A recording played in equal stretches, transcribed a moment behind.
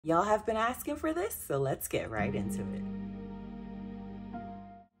Y'all have been asking for this, so let's get right into it.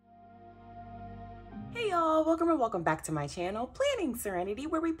 Hey y'all, welcome back to my channel, Planning Serenity,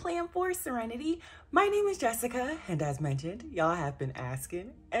 where we plan for serenity. My name is Jessica, and as mentioned, y'all have been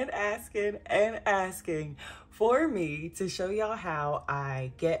asking for me to show y'all how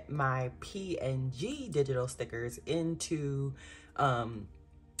I get my PNG digital stickers into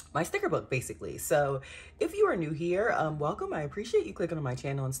my sticker book, basically. So if you are new here, welcome. I appreciate you clicking on my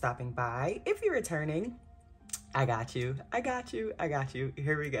channel and stopping by. If you're returning, I got you.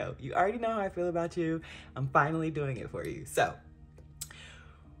 Here we go. You already know how I feel about you. I'm finally doing it for you. So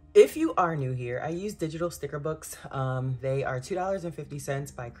if you are new here, I use digital sticker books. They are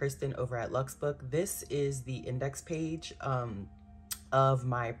 $2.50 by Kristen over at Luxbook. This is the index page of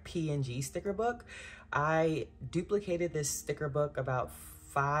my PNG sticker book. I duplicated this sticker book about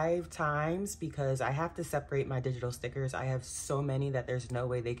 5 times because I have to separate my digital stickers. I have so many that there's no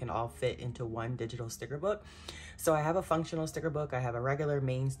way they can all fit into one digital sticker book. So I have a functional sticker book. I have a regular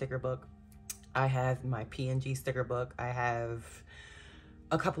main sticker book. I have my PNG sticker book. I have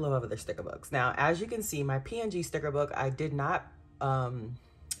a couple of other sticker books. Now, as you can see, my PNG sticker book, I did not,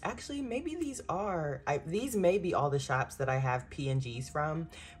 actually, maybe these may be all the shops that I have PNGs from,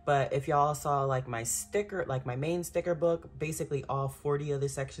 but if y'all saw like my main sticker book, basically all 40 of the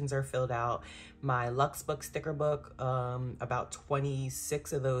sections are filled out. My Luxbook sticker book, about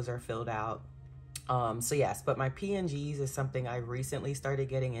 26 of those are filled out. So yes, but my PNGs is something I recently started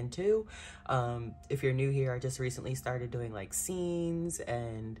getting into. If you're new here, I just recently started doing like scenes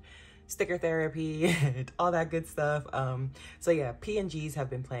and sticker therapy and all that good stuff. So yeah, PNGs have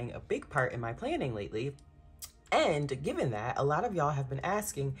been playing a big part in my planning lately. And given that, a lot of y'all have been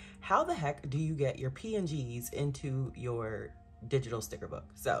asking, how the heck do you get your PNGs into your digital sticker book?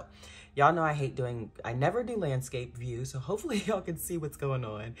 So y'all know I never do landscape view, so hopefully y'all can see what's going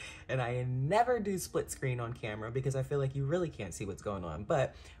on. And I never do split screen on camera because I feel like you really can't see what's going on.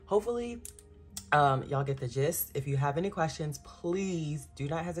 But hopefully y'all get the gist. If you have any questions, please do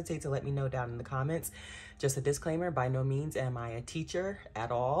not hesitate to let me know down in the comments. Just a disclaimer, by no means am I a teacher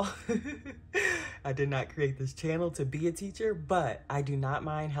at all. I did not create this channel to be a teacher, but I do not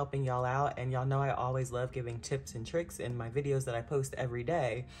mind helping y'all out. And y'all know I always love giving tips and tricks in my videos that I post every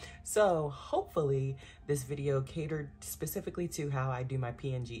day. So hopefully this video catered specifically to how I do my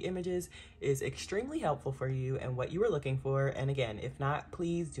PNG images is extremely helpful for you and what you were looking for. And again, if not,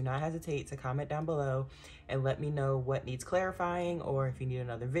 please do not hesitate to comment down below and let me know what needs clarifying or if you need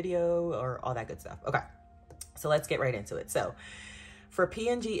another video or all that good stuff. Okay, so let's get right into it. So for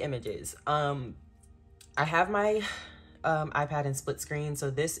PNG images, I have my iPad in split screen. So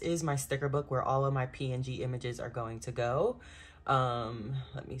this is my sticker book where all of my PNG images are going to go.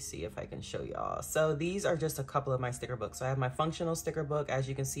 Let me see if I can show y'all. So these are just a couple of my sticker books. So I have my functional sticker book. As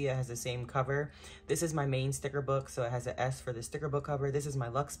you can see, it has the same cover. This is my main sticker book. So it has an S for the sticker book cover. This is my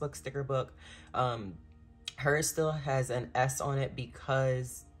Luxbook sticker book. Hers still has an S on it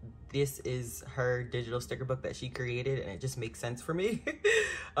because this is her digital sticker book that she created and it just makes sense for me.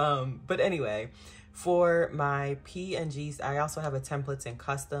 But anyway, for my PNGs, I also have a templates and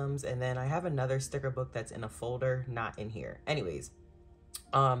customs, and then I have another sticker book that's in a folder, not in here. Anyways,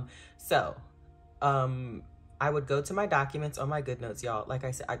 I would go to my documents on my Goodnotes, y'all. Like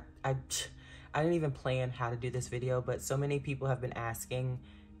I said, I didn't even plan how to do this video, but so many people have been asking,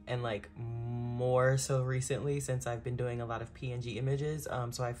 and like more so recently since I've been doing a lot of PNG images.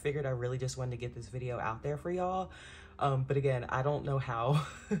 So I figured I really just wanted to get this video out there for y'all. But again, I don't know how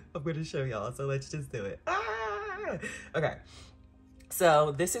I'm going to show y'all, so let's just do it. Okay,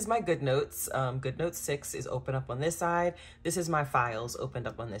 so this is my Goodnotes. Goodnotes 6 is open up on this side. This is my files opened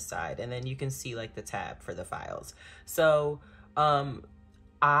up on this side, and then you can see like the tab for the files. So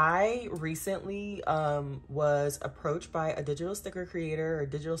I recently was approached by a digital sticker creator or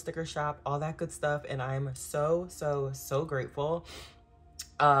digital sticker shop, all that good stuff, and I'm so grateful.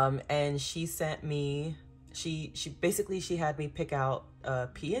 And she sent me, she had me pick out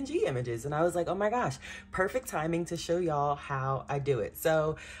PNG images, and I was like, oh my gosh, perfect timing to show y'all how I do it.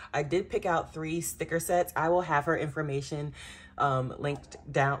 So I did pick out 3 sticker sets. I will have her information not linked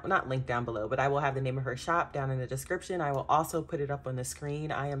down below, but I will have the name of her shop down in the description. I will also put it up on the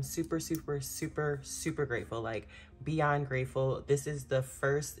screen. I am super grateful, like beyond grateful. This is the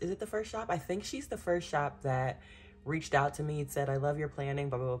first, is it the first shop? I think she's the first shop that reached out to me and said, I love your planning,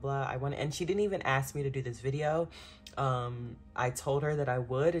 blah, blah, blah, blah. And she didn't even ask me to do this video. I told her that I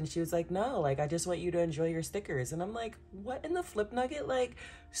would, and she was like, no, like, I just want you to enjoy your stickers. And I'm like, what in the flip nugget? Like,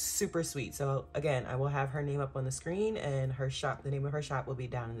 super sweet. So again, I will have her name up on the screen, and her shop, the name of her shop will be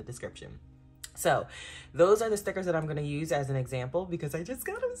down in the description. So those are the stickers that I'm going to use as an example because I just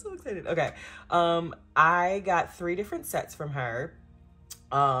got them. So excited. Okay. I got 3 different sets from her.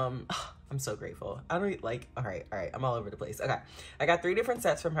 I'm so grateful. I don't like, all right. I'm all over the place. Okay. I got 3 different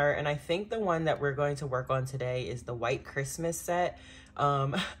sets from her. And I think the one that we're going to work on today is the White Christmas set.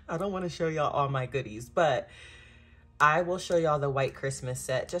 I don't want to show y'all all my goodies, but I will show y'all the White Christmas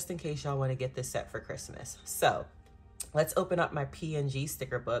set just in case y'all want to get this set for Christmas. So let's open up my P&G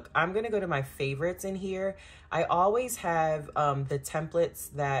sticker book. I'm going to go to my favorites in here. I always have the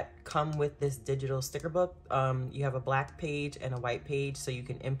templates that come with this digital sticker book. You have a black page and a white page, so you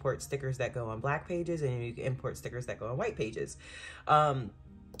can import stickers that go on black pages and you can import stickers that go on white pages.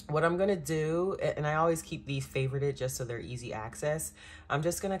 What I'm going to do, and I always keep these favorited just so they're easy access, I'm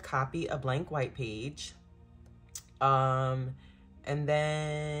just going to copy a blank white page. And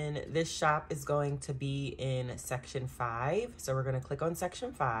then this shop is going to be in section 5. So we're going to click on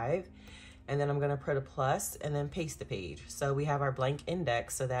section 5 and then I'm going to put a plus and then paste the page. So we have our blank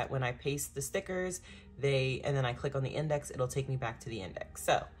index so that when I paste the stickers, and then I click on the index, it'll take me back to the index.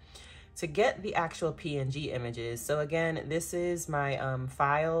 So to get the actual PNG images, so again, this is my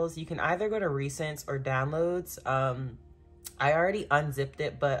files. You can either go to recents or downloads. I already unzipped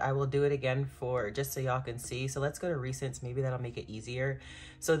it, but I will do it again for just so y'all can see. So let's go to recents. Maybe that'll make it easier.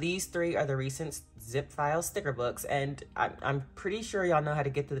 So these 3 are the recent zip file sticker books. And I'm pretty sure y'all know how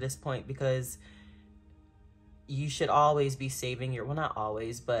to get to this point because you should always be saving your, well, not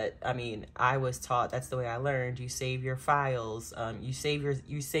always, but I mean, I was taught that's the way I learned. You save your files. You save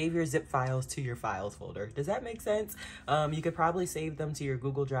your zip files to your files folder. Does that make sense? You could probably save them to your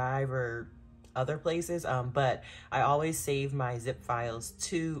Google Drive or other places, but I always save my zip files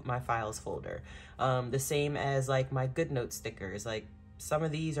to my files folder. The same as like my Goodnotes stickers, like some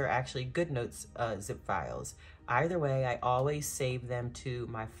of these are actually Goodnotes zip files. Either way, I always save them to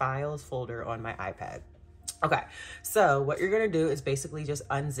my files folder on my iPad. Okay, so what you're gonna do is basically just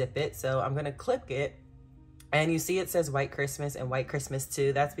unzip it. So I'm gonna click it. And you see it says White Christmas and White Christmas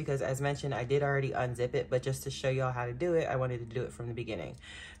 2. That's because, as mentioned, I did already unzip it, but just to show y'all how to do it, I wanted to do it from the beginning.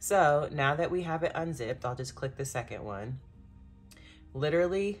 So now that we have it unzipped, I'll just click the second one.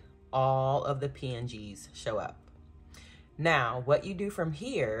 Literally all of the PNGs show up. Now, what you do from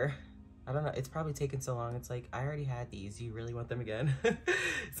here, I don't know, it's probably taken so long. It's like, I already had these. Do you really want them again?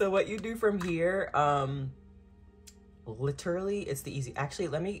 So what you do from here, literally it's the easy, actually,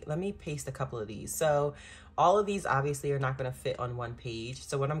 let me paste a couple of these. So all of these obviously are not going to fit on one page.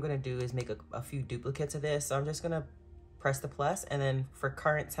 So what I'm going to do is make a few duplicates of this. So I'm just going to press the plus, and then for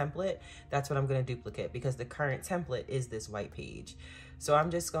current template, that's what I'm going to duplicate because the current template is this white page. So I'm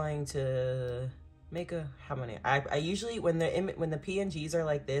just going to make how many? I usually, when the PNGs are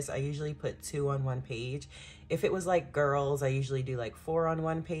like this, I usually put 2 on one page. If it was like girls, I usually do like 4 on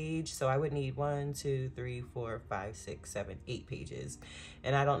one page. So I would need 1, 2, 3, 4, 5, 6, 7, 8 pages.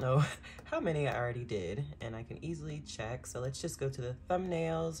 And I don't know how many I already did, and I can easily check. So let's just go to the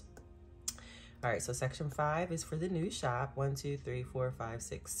thumbnails. All right, so section 5 is for the new shop. 1, 2, 3, 4, 5,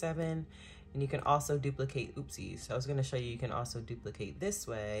 6, 7. And you can also duplicate, oopsies. So I was gonna show you can also duplicate this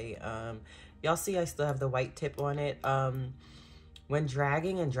way. Y'all see I still have the white tip on it. When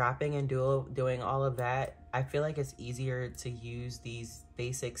dragging and dropping and doing all of that, I feel like it's easier to use these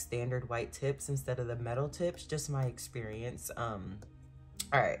basic standard white tips instead of the metal tips, just my experience. All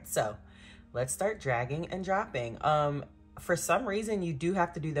right, so let's start dragging and dropping. For some reason, you do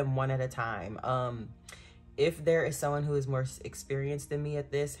have to do them one at a time. If there is someone who is more experienced than me at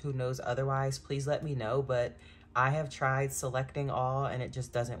this, who knows otherwise, please let me know. But I have tried selecting all and it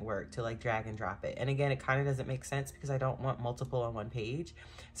just doesn't work to like drag and drop it. And again, it kind of doesn't make sense because I don't want multiple on one page.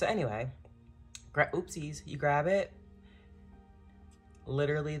 So anyway, oopsies, you grab it.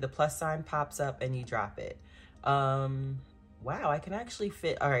 Literally the plus sign pops up and you drop it. Wow, I can actually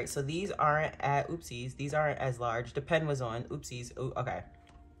fit. All right, so these aren't oopsies, these aren't as large. The pen was on, oopsies. Ooh, okay.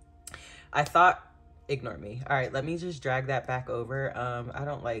 I thought, ignore me. All right, let me just drag that back over. I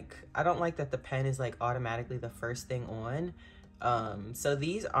don't like that the pen is like automatically the first thing on. So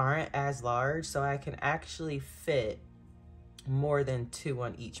these aren't as large, so I can actually fit more than 2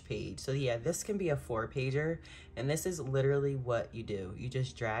 on each page. So yeah, this can be a 4-pager, and this is literally what you do. You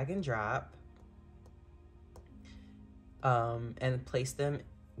just drag and drop, and place them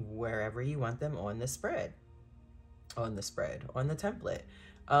wherever you want them on the spread, on the template.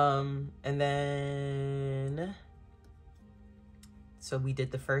 And then, so we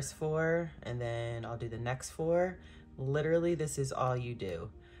did the first 4, and then I'll do the next 4. Literally, this is all you do.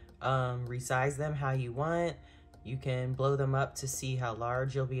 Resize them how you want. You can blow them up to see how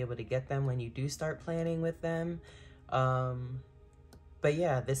large you'll be able to get them when you do start planning with them. But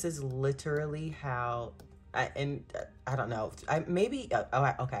yeah, this is literally how I don't know.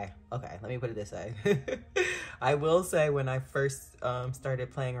 Okay, let me put it this way. I will say when I first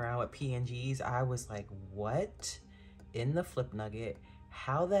started playing around with PNGs, I was like, what in the flip nugget?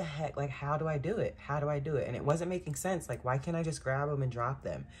 How the heck, like, how do I do it? How do I do it? And it wasn't making sense. Like, why can't I just grab them and drop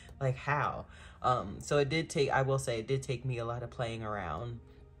them? Like, how? So it did take, I will say, it did take me a lot of playing around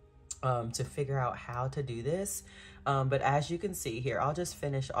to figure out how to do this. But as you can see here, I'll just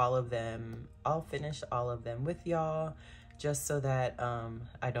finish all of them. I'll finish all of them with y'all just so that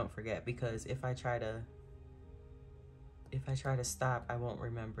I don't forget, because if I try to stop, I won't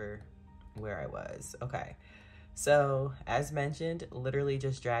remember where I was. Okay. So as mentioned, literally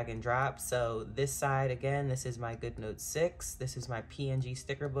just drag and drop. So this side, again, this is my Goodnotes 6. This is my PNG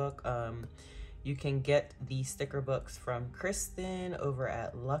sticker book. You can get the sticker books from Kristen over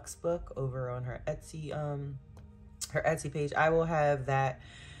at Luxbook over on her Etsy page. I will have that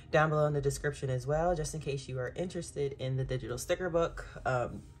down below in the description as well, just in case you are interested in the digital sticker book.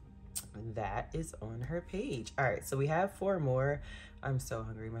 That is on her page. All right, so we have 4 more. I'm so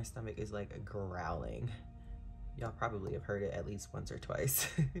hungry. My stomach is like growling. Y'all probably have heard it at least once or twice.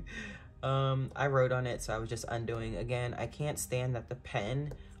 I wrote on it, so I was just undoing. Again, I can't stand that the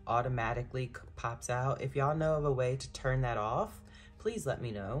pen automatically pops out. If y'all know of a way to turn that off, please let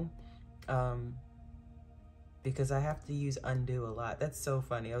me know. Because I have to use undo a lot. That's so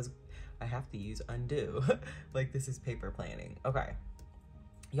funny. I have to use undo. Like, this is paper planning. Okay.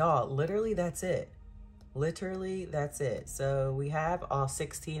 Y'all, literally that's it. Literally that's it. So we have all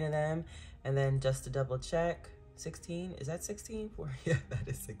 16 of them, and then just to double check, 16, is that 16? Yeah, that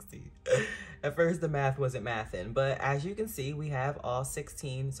is 16. At first the math wasn't mathing, but as you can see, we have all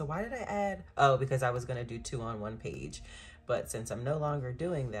 16. So why did I add? Oh, because I was gonna do 2 on 1 page. But since I'm no longer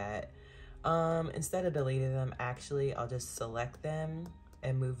doing that, instead of deleting them, actually, I'll just select them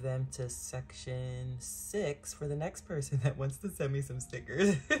and move them to section 6 for the next person that wants to send me some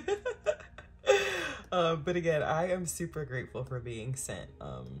stickers. But again, I am super grateful for being sent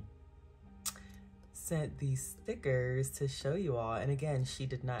these stickers to show you all. And again, she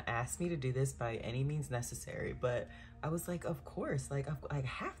did not ask me to do this by any means necessary, but I was like, of course, like I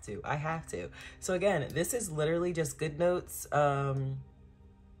have to. So again, this is literally just Goodnotes.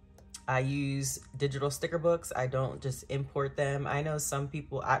 I use digital sticker books. I don't just import them. I know some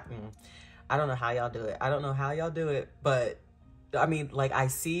people, I don't know how y'all do it. I don't know how y'all do it, but I mean, like, I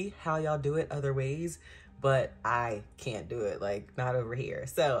see how y'all do it other ways, but I can't do it, like, not over here.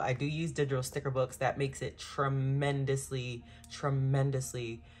 So I do use digital sticker books. That makes it tremendously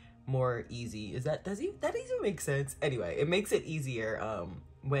more easy. Does that even make sense? Anyway, it makes it easier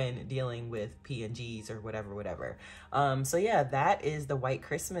when dealing with PNGs or whatever. So yeah, that is the White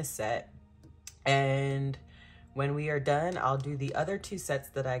Christmas set. And when we are done, I'll do the other 2 sets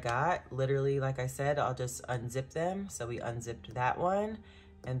that I got. Literally, like I said, I'll just unzip them. So we unzipped that one,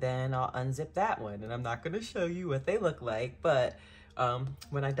 and then I'll unzip that one. And I'm not gonna show you what they look like, but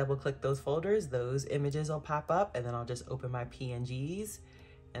when I double click those folders, those images will pop up, and then I'll just open my PNGs.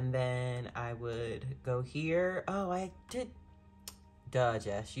 And then I would go here. Oh, I did. Duh,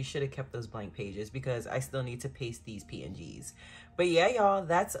 Jess, you should have kept those blank pages because I still need to paste these PNGs. But yeah, y'all,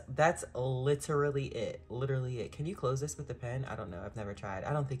 that's literally it. Literally it. Can you close this with the pen? I don't know. I've never tried.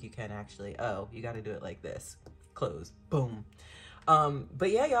 I don't think you can actually. Oh, you got to do it like this. Close. Boom. But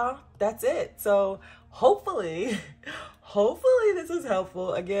yeah, y'all, that's it. So hopefully this was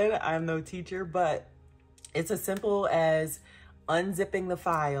helpful. Again, I'm no teacher, but it's as simple as unzipping the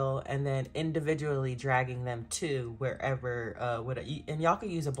file and then individually dragging them to wherever, and y'all can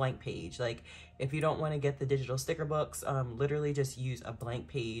use a blank page. Like, if you don't want to get the digital sticker books, literally just use a blank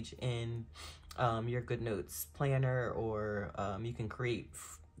page in your Goodnotes planner, or you can create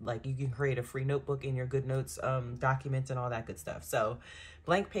a free notebook in your Goodnotes documents and all that good stuff. So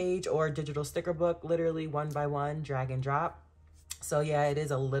blank page or digital sticker book, literally 1 by 1, drag and drop. So yeah, it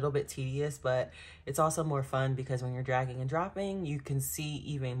is a little bit tedious, but it's also more fun because when you're dragging and dropping, you can see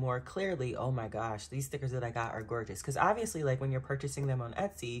even more clearly, oh my gosh, these stickers that I got are gorgeous. Because obviously, like, when you're purchasing them on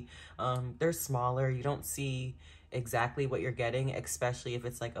Etsy, they're smaller. You don't see exactly what you're getting, especially if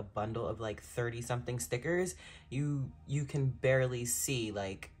it's like a bundle of like 30 something stickers. You can barely see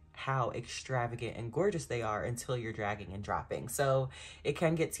like how extravagant and gorgeous they are until you're dragging and dropping. So it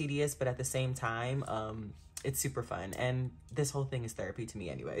can get tedious, but at the same time, it's super fun, and this whole thing is therapy to me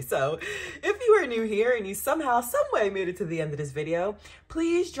anyway. So if you are new here and you somehow, some way made it to the end of this video,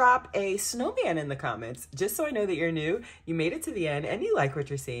 please drop a snowman in the comments, just so I know that you're new, you made it to the end, and you like what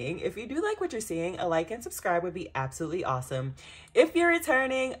you're seeing. If you do like what you're seeing, a like and subscribe would be absolutely awesome. If you're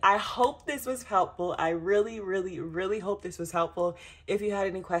returning, I hope this was helpful. I really, really, really hope this was helpful. If you had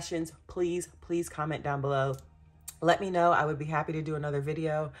any questions, please comment down below. Let me know. I would be happy to do another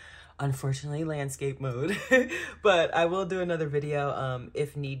video. Unfortunately, landscape mode, but I will do another video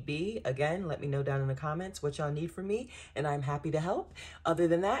if need be. Again, let me know down in the comments what y'all need from me, and I'm happy to help. Other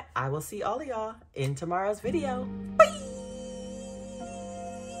than that, I will see all of y'all in tomorrow's video. Bye!